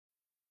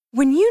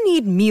When you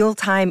need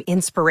mealtime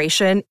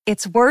inspiration,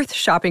 it's worth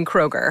shopping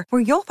Kroger,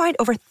 where you'll find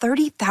over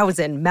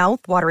 30,000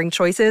 mouth-watering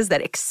choices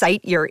that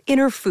excite your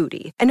inner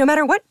foodie. And no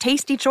matter what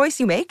tasty choice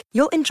you make,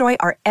 you'll enjoy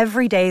our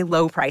everyday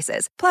low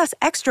prices, plus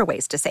extra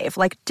ways to save,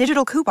 like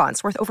digital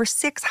coupons worth over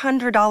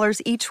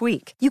 $600 each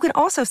week. You can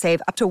also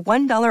save up to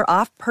 $1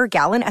 off per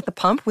gallon at the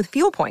pump with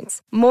fuel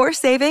points. More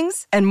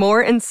savings and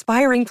more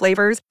inspiring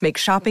flavors make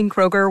shopping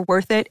Kroger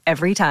worth it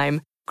every time.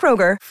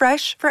 Kroger,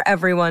 fresh for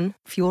everyone.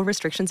 Fuel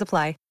restrictions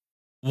apply.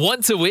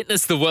 Want to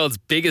witness the world's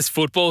biggest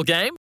football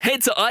game?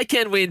 Head to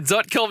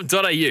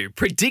iCanWin.com.au,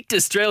 predict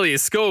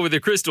Australia's score with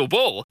a crystal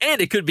ball, and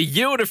it could be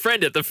you and a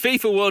friend at the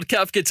FIFA World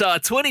Cup Qatar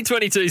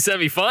 2022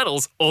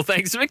 semi-finals, all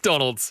thanks to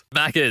McDonald's.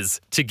 Maccas,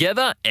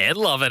 together and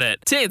loving it.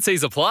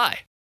 TNCs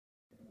apply.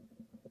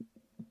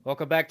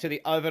 Welcome back to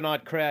the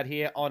Overnight Crowd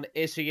here on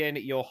SEN,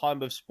 your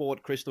home of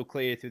sport, crystal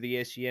clear through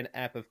the SEN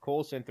app, of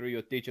course, and through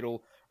your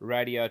digital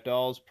radio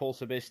dials. Paul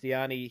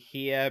Sebastiani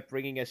here,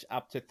 bringing us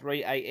up to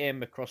 3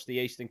 a.m. across the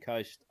eastern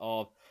coast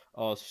of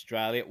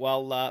Australia.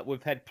 Well,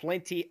 we've had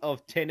plenty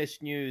of tennis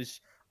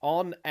news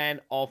on and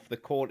off the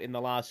court in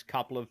the last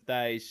couple of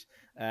days,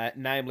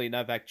 namely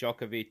Novak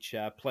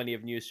Djokovic. Plenty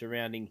of news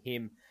surrounding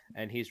him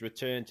and his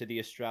return to the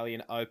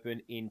Australian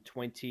Open in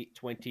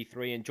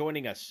 2023. And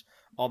joining us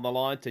on the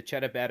line to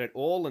chat about it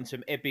all and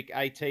some epic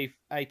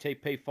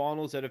ATP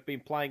finals that have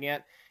been playing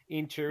out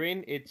in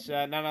Turin, it's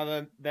none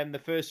other than the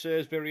First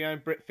Serve's very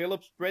own Brett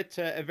Phillips. Brett,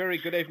 a very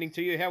good evening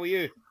to you. How are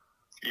you?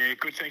 Yeah,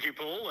 good. Thank you,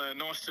 Paul.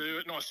 Nice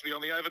to be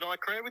on the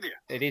Overnight Crowd with you.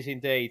 It is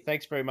indeed.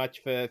 Thanks very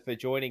much for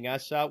joining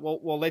us.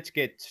 Well, let's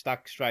get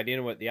stuck straight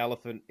into it. The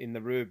elephant in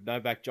the room,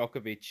 Novak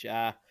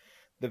Djokovic.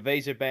 The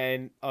visa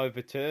ban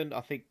overturned.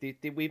 I think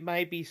did we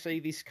maybe see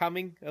this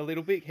coming a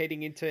little bit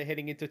heading into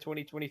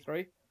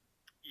 2023?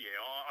 Yeah,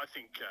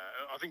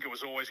 I think it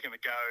was always going to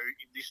go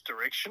in this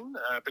direction,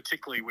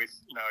 particularly with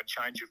a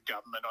change of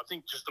government. I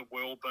think just the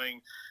world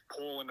being,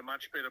 Paul, in a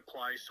much better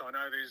place. I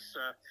know there's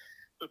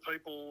the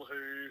people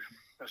who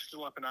are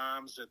still up in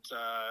arms at the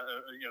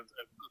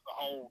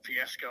whole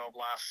fiasco of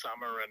last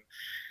summer,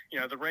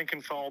 and the rank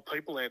and file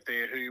people out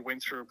there who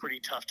went through a pretty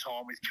tough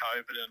time with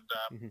COVID,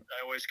 and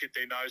they always get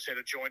their nose out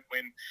of joint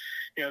when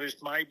there's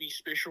maybe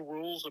special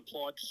rules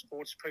applied to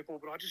sports people.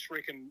 But I just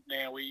reckon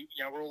now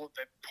we're all at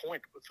that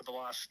point for the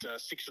last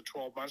 6 to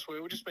 12 months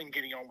where we've just been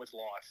getting on with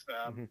life.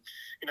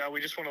 We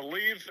just want to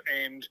live,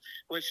 and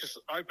let's just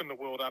open the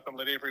world up and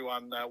let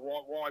everyone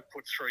why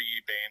put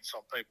 3-year bans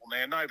on people.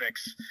 Now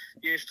Novak's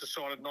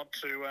decided not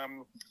to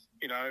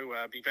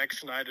be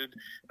vaccinated.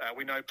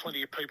 We know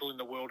plenty of people in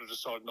the world have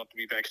decided not to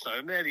be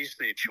vaccinated, and that is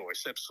their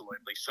choice,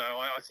 absolutely. So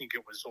I think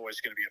it was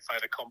always going to be a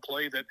fait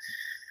accompli that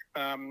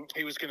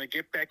he was going to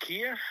get back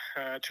here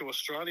to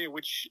Australia,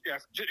 which,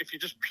 if you're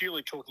just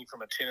purely talking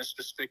from a tennis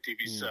perspective,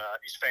 is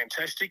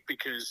fantastic,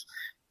 because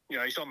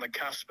he's on the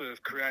cusp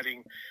of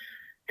creating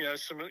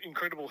some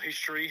incredible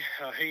history.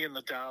 He and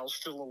Nadal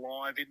still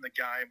alive in the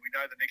game. We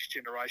know the next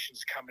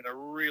generation's come in a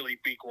really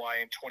big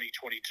way in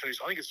 2022.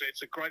 So I think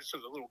it's a great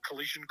sort of little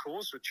collision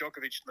course with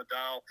Djokovic and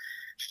Nadal.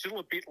 Still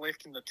a bit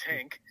left in the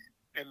tank.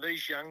 And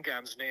these young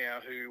guns now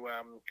who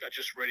are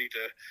just ready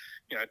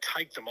to,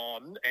 take them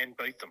on and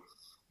beat them.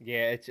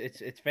 Yeah,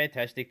 it's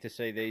fantastic to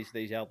see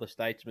these elder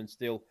statesmen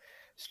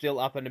still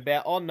up and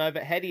about. On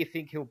Nova, how do you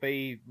think he'll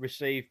be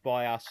received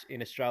by us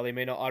in Australia? I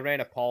mean, I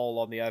ran a poll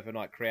on the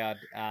Overnight Crowd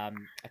a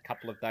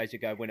couple of days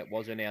ago when it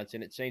was announced,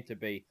 and it seemed to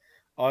be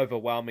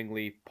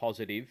overwhelmingly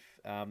positive.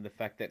 The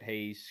fact that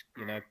he's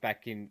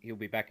he'll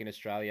be back in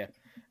Australia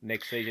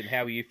next season.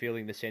 How are you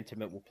feeling the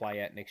sentiment will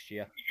play out next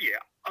year? Yeah.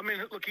 I mean,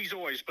 look, he's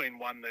always been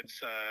one that's,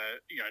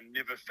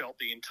 never felt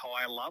the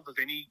entire love of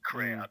any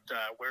crowd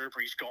wherever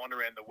he's gone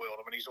around the world.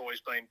 I mean, he's always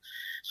been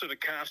sort of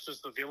cast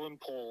as the villain,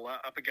 Paul,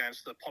 up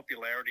against the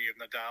popularity of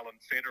Nadal and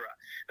Federer.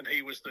 And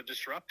he was the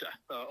disruptor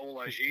all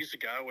those years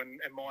ago and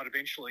might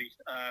eventually,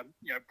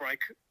 break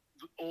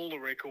all the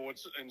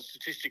records and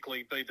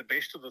statistically be the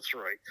best of the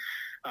three.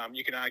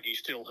 You can argue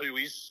still who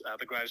is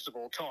the greatest of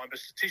all time, but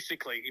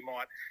statistically he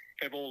might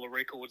have all the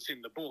records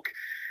in the book.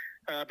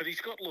 But he's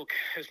got,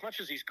 as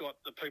much as he's got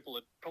the people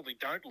that probably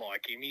don't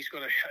like him, he's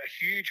got a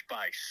huge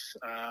base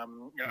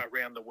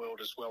around the world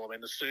as well. I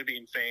mean, the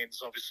Serbian fans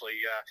obviously,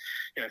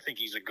 think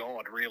he's a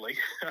god, really,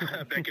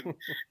 back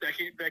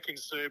in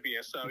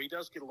Serbia. So he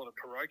does get a lot of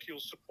parochial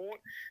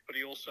support, but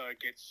he also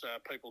gets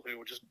people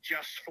who are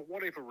just for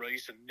whatever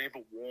reason, never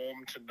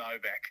warm to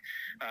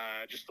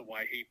Novak, just the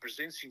way he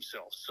presents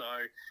himself. So.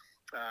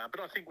 But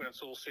I think when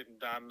it's all said and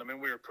done, I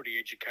mean, we're a pretty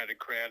educated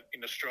crowd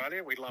in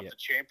Australia. We love the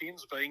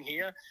champions being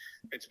here.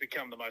 It's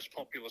become the most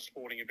popular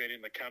sporting event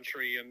in the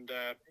country, and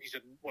he's a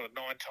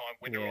 9-time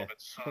winner of it.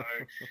 So,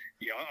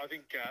 I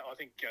think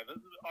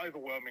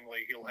overwhelmingly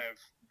he'll have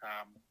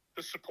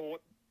the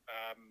support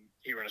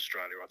here in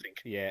Australia, I think.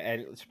 Yeah,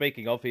 and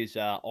speaking of his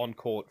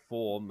on-court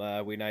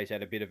form, we know he's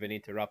had a bit of an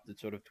interrupted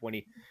sort of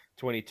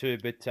 2022,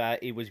 but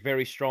he was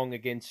very strong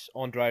against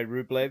Andrei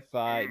Rublev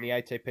in the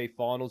ATP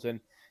finals, and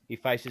he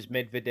faces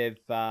Medvedev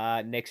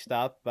next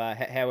up.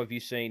 How have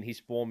you seen his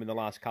form in the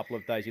last couple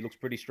of days? He looks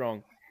pretty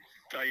strong.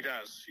 Oh, he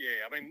does,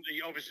 yeah. I mean,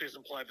 he obviously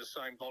hasn't played the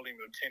same volume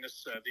of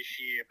tennis this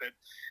year, but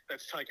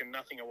that's taken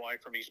nothing away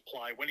from his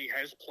play. When he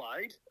has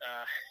played,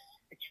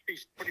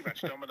 he's pretty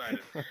much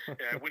dominated.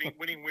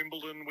 Winning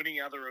Wimbledon,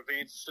 winning other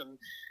events, and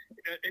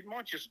it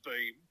might just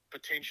be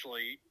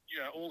potentially,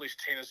 all this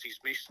tennis he's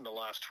missed in the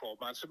last 12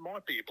 months. It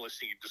might be a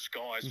blessing in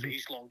disguise for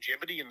his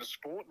longevity in the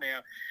sport. Now,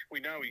 we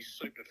know he's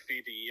super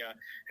fit. He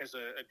has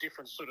a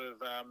different sort of,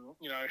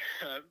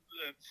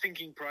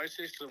 thinking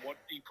process to what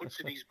he puts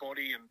in his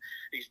body, and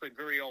he's been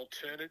very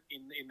alternate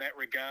in that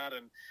regard.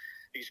 And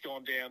he's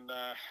gone down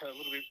a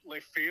little bit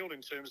left field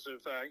in terms of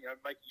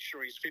making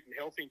sure he's fit and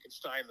healthy and can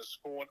stay in the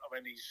sport. I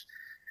mean,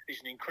 he's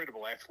an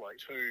incredible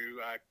athlete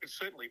who can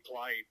certainly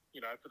play,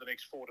 for the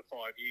next 4 to 5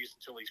 years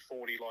until he's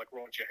 40, like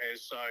Roger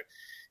has. So,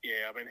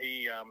 yeah, I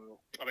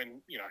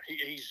mean,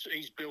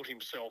 he's built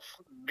himself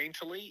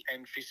mentally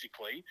and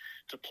physically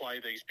to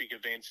play these big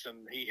events,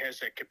 and he has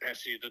that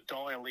capacity to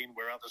dial in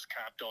where others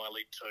can't dial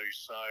in too.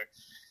 So,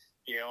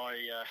 yeah,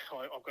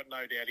 I've got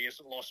no doubt he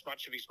hasn't lost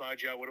much of his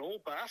mojo at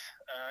all. But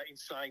in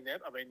saying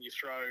that, I mean, you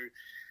throw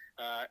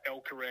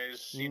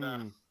Alcaraz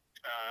in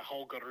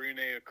Holger Rune,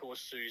 of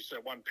course, who's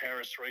won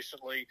Paris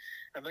recently,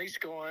 and these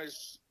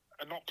guys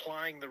are not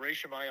playing the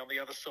resume on the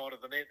other side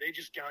of the net. They're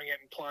just going out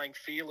and playing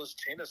fearless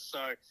tennis.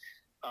 So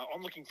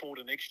I'm looking forward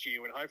to next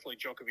year when hopefully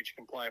Djokovic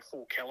can play a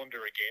full calendar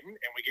again,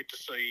 and we get to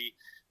see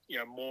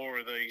more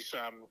of these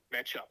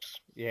matchups.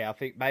 Yeah, I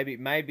think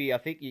maybe I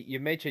think you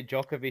mentioned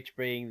Djokovic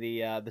being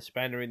the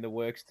spanner in the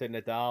works to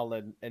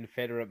Nadal and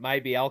Federer.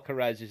 Maybe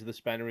Alcaraz is the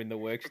spanner in the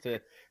works to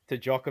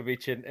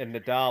Djokovic and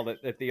Nadal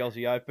at the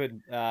Aussie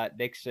Open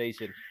next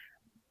season.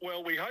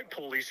 Well, we hope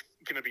Paul is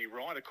going to be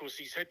right. Of course,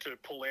 he's had to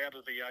pull out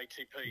of the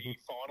ATP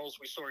finals.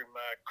 We saw him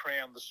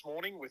crowned this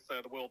morning with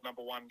the world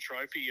number one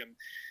trophy, and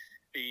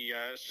he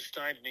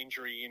sustained an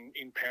injury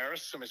in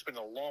Paris. I mean, it's been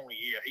a long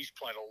year. He's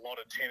played a lot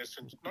of tennis,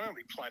 and not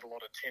only played a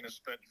lot of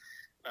tennis, but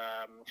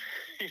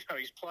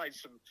he's played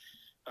some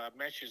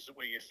matches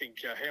where you think,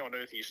 how on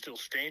earth are you still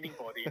standing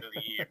by the end of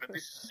the year? But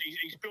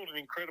he's built an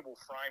incredible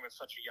frame at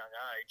such a young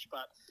age.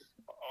 But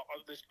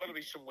there's got to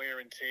be some wear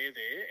and tear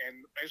there.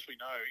 And as we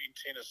know, in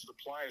tennis, the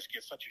players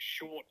get such a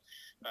short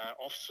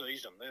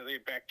off-season.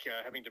 They're back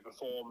having to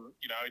perform,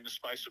 in the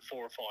space of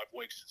 4 or 5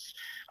 weeks. It's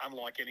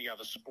unlike any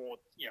other sport,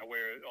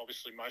 where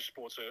obviously most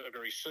sports are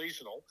very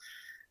seasonal.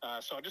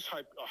 So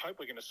I hope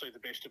we're going to see the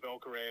best of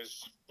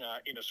Alcaraz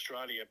in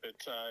Australia, but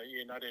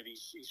no doubt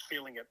he's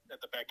feeling it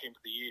at the back end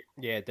of the year.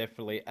 Yeah,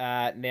 definitely.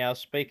 Now,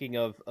 speaking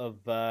of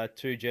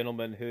two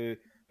gentlemen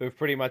who've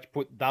pretty much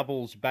put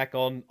doubles back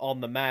on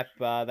the map,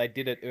 they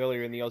did it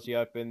earlier in the Aussie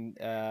Open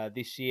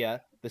this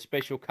year. The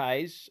Special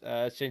Ks,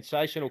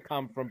 sensational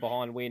come from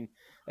behind win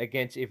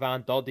against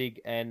Ivan Dodig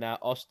and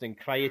Austin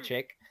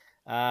Krajicek.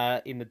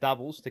 In the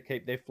doubles to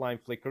keep their flame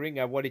flickering.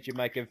 What did you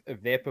make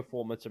of their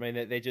performance? I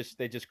mean, they're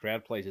just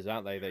crowd pleasers,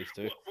 aren't they? These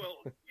two. Well,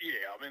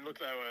 yeah. I mean, look,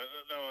 they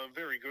were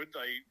very good.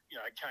 They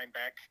came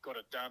back, got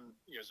it done.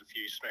 There's a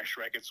few smash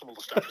rackets, all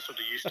the stuff we're sort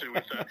of used to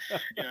with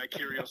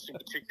Kyrgios in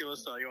particular.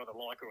 So you either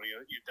like or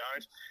you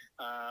don't.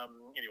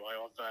 Anyway,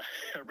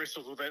 I've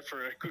wrestled with that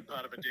for a good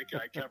part of a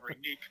decade covering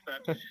Nick,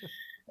 but.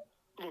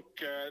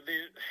 Look,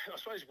 I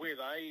suppose where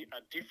they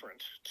are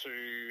different to,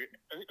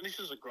 and this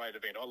is a great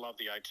event. I love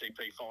the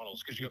ATP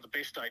finals because you've got the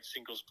best 8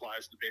 singles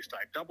players and the best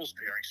 8 doubles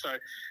pairings. So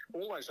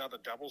all those other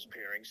doubles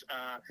pairings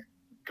are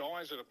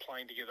guys that are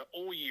playing together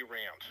all year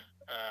round,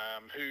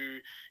 who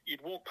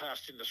you'd walk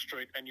past in the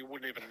street and you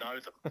wouldn't even know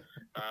them.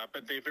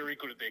 But they're very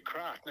good at their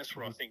craft. And that's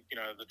where I think,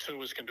 the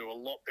tours can do a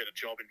lot better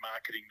job in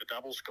marketing the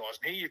doubles guys.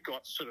 And here you've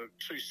got sort of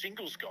 2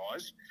 singles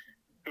guys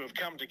who have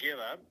come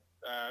together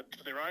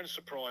to their own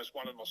surprise,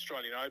 won an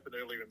Australian Open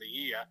earlier in the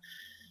year,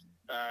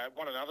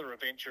 won another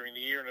event during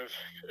the year and have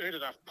earned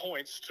enough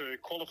points to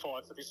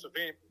qualify for this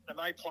event. And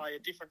they play a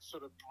different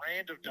sort of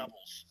brand of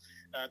doubles,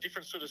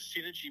 different sort of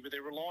synergy, but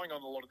they're relying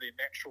on a lot of their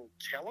natural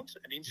talent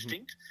and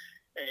instinct.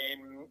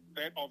 And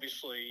that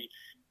obviously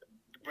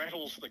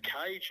rattles the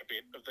cage a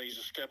bit of these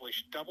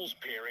established doubles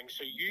pairings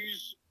who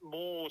use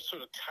more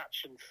sort of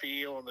touch and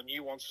feel and the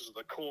nuances of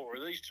the court,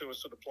 where these two are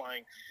sort of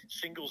playing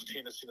singles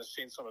tennis in a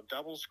sense on a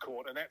doubles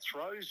court, and that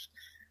throws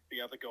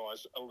the other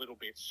guys a little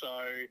bit.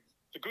 So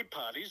the good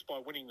part is by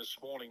winning this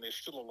morning, they're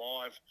still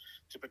alive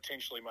to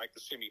potentially make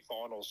the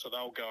semi-finals. So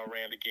they'll go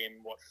around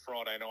again,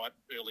 Friday night,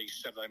 early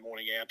Saturday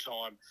morning our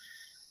time,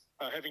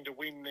 having to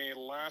win their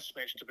last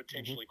match to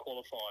potentially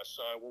qualify.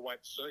 So we'll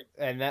wait to see.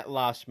 And that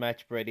last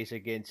match, Brett, is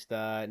against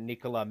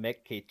Nikola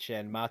Mekic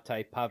and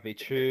Mate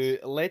Pavic, who,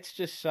 let's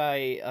just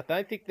say, I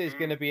don't think there's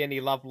going to be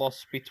any love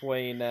lost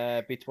between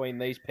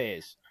these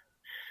pairs.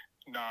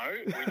 No,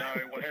 we know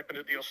what happened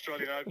at the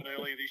Australian Open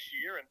earlier this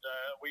year, and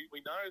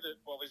we know that,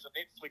 there's a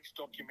Netflix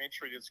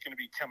documentary that's going to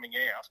be coming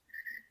out,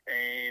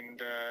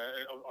 and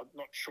I'm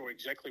not sure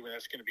exactly when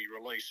that's going to be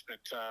released, but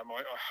I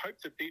hope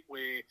the bit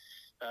where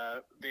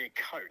their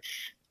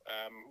coach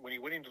when he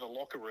went into the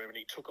locker room and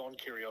he took on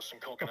Kyrgios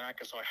and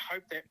Kokkinakis. I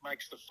hope that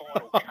makes the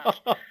final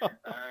cut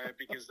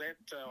because that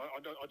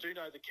I do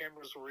know the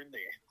cameras were in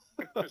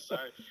there. So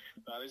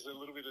there's a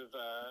little bit of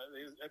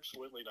there's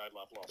absolutely no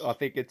love lost.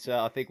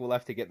 I think we'll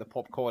have to get the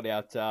popcorn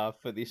out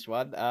for this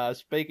one.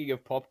 Speaking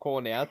of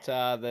popcorn out,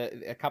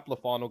 a couple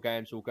of final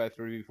games we'll go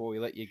through before we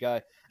let you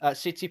go.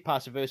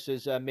 Tsitsipas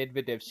versus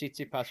Medvedev.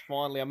 Tsitsipas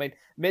finally. I mean,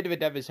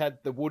 Medvedev has had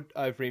the wood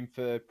over him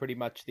for pretty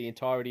much the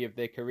entirety of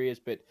their careers,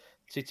 but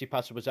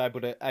Tsitsipas was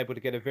able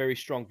to get a very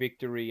strong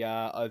victory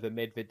over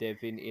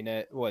Medvedev in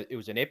it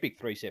was an epic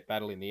 3-set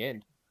battle in the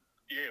end.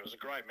 Yeah, it was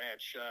a great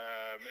match.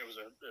 It was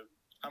an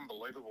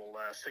unbelievable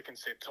second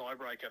set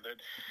tiebreaker that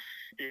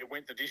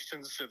went the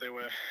distance. So there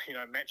were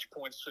match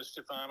points for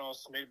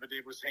Stefanos.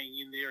 Medvedev was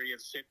hanging in there. He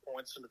had set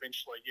points, and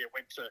eventually it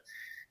went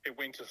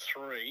to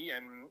 3.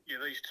 And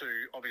these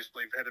two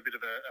obviously have had a bit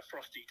of a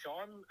frosty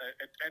time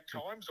at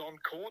times on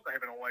court. They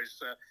haven't always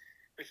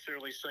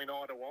necessarily seen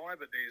eye to eye,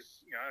 but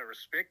there's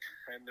respect,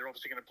 and they're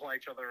obviously going to play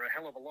each other a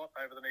hell of a lot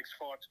over the next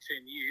 5 to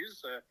 10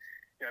 years.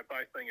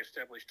 Both being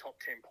established top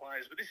 10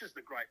 players. But this is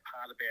the great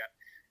part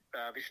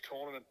about this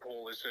tournament,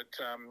 Paul, is that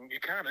you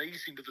can't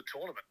ease into the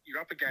tournament. You're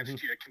up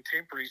against your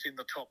contemporaries in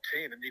the top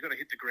 10, and you've got to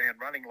hit the ground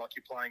running like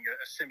you're playing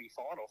a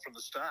semi-final from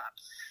the start.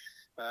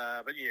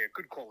 But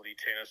good quality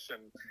tennis.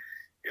 And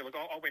look,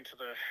 I went to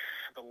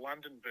the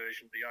London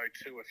version of the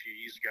O2 a few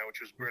years ago,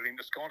 which was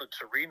brilliant. It's gone to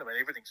Turin. I mean,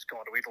 everything's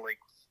gone to Italy.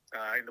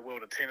 In the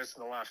world of tennis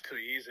in the last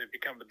 2 years, they've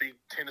become the big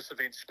tennis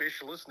event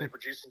specialists, and they're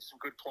producing some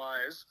good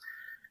players.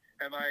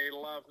 And they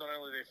love not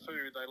only their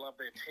food, they love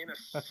their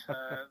tennis,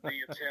 the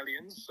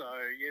Italians. So,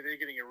 they're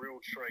getting a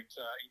real treat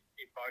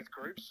in both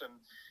groups. And,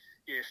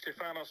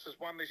 Stefanos has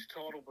won this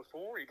title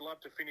before. He'd love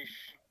to finish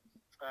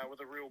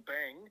with a real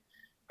bang.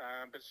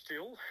 But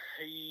still,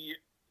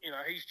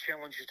 his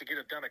challenge is to get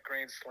it done at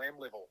Grand Slam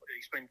level.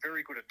 He's been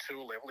very good at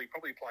tour level. He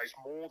probably plays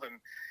more than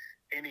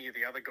any of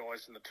the other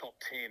guys in the top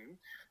 10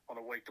 on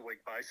a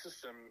week-to-week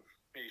basis. And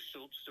he's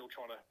still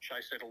trying to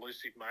chase that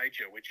elusive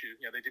major, which is,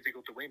 they're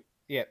difficult to win.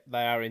 Yeah,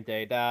 they are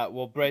indeed.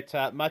 Well, Brett,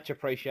 much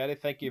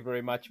appreciated. Thank you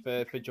very much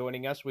for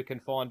joining us. We can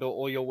find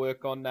all your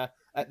work on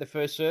at the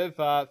First Serve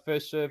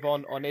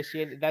on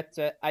SEN. That's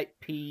 8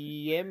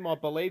 p.m, I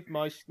believe,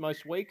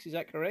 most weeks. Is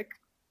that correct?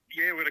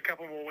 Yeah, we've got a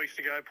couple more weeks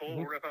to go, Paul.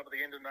 We'll wrap up at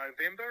the end of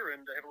November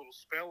and have a little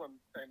spell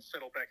and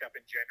settle back up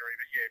in January.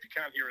 But, if you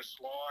can't hear us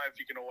live,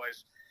 you can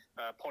always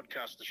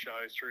podcast the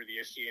show through the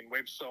SEN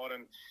website.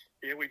 And,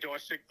 we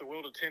dissect the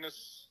world of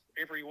tennis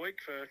every week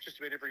for just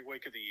about every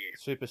week of the year.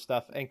 Super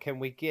stuff. And can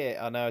we get,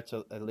 I know it's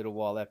a little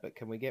while out, but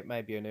can we get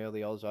maybe an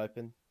early Oz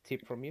Open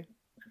tip from you?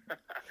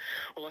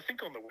 Well, I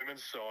think on the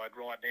women's side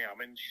right now, I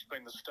mean, she's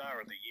been the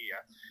star of the year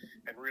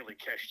and really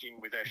cashed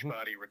in with Ash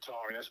Barty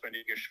retiring. That's been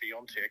Iga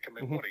Swiatek. I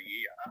mean, what a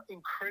year.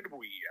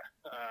 Incredible year.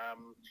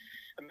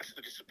 And that's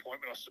the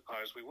disappointment, I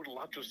suppose. We would have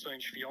loved to have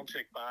seen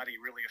Swiatek Barty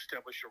really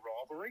establish a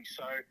rivalry.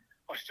 So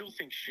I still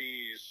think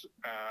she's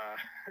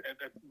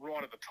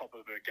right at the top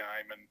of her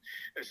game, and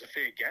there's a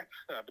fair gap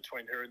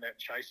between her and that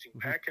chasing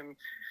pack. And,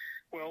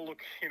 well,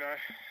 look,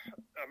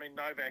 I mean,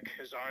 Novak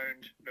has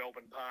owned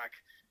Melbourne Park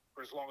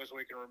for as long as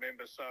we can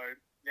remember. So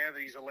now that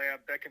he's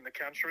allowed back in the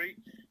country,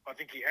 I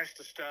think he has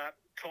to start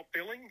top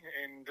billing,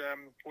 and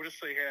we'll just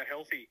see how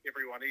healthy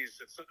everyone is.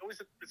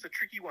 It's a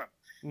tricky one,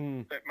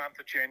 that month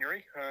of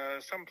January.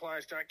 Some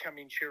players don't come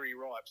in cherry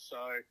ripe, so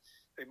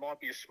there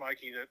might be a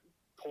smoky that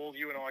Paul,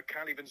 you and I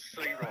can't even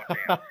see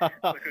right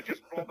now. We could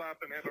just bob up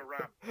and have a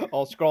run.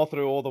 I'll scroll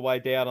through all the way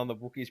down on the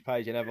bookies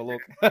page and have a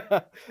look.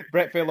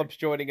 Brett Phillips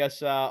joining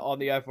us on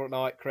the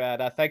Overnight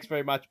Crowd. Thanks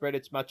very much, Brett.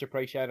 It's much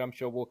appreciated. I'm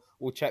sure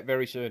we'll chat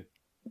very soon.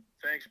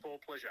 Thanks, Paul.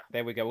 Pleasure.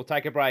 There we go. We'll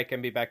take a break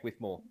and be back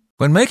with more.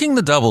 When making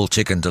the double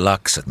chicken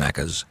deluxe at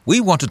Macca's,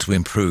 we wanted to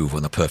improve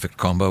on the perfect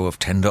combo of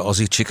tender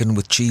Aussie chicken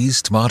with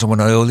cheese, tomato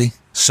and aioli.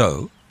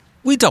 So,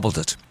 we doubled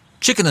it.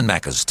 Chicken and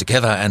Macca's,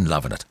 together and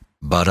loving it.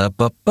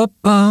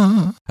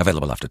 Ba-da-ba-ba-ba.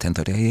 Available after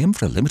 10:30 a.m.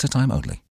 for a limited time only.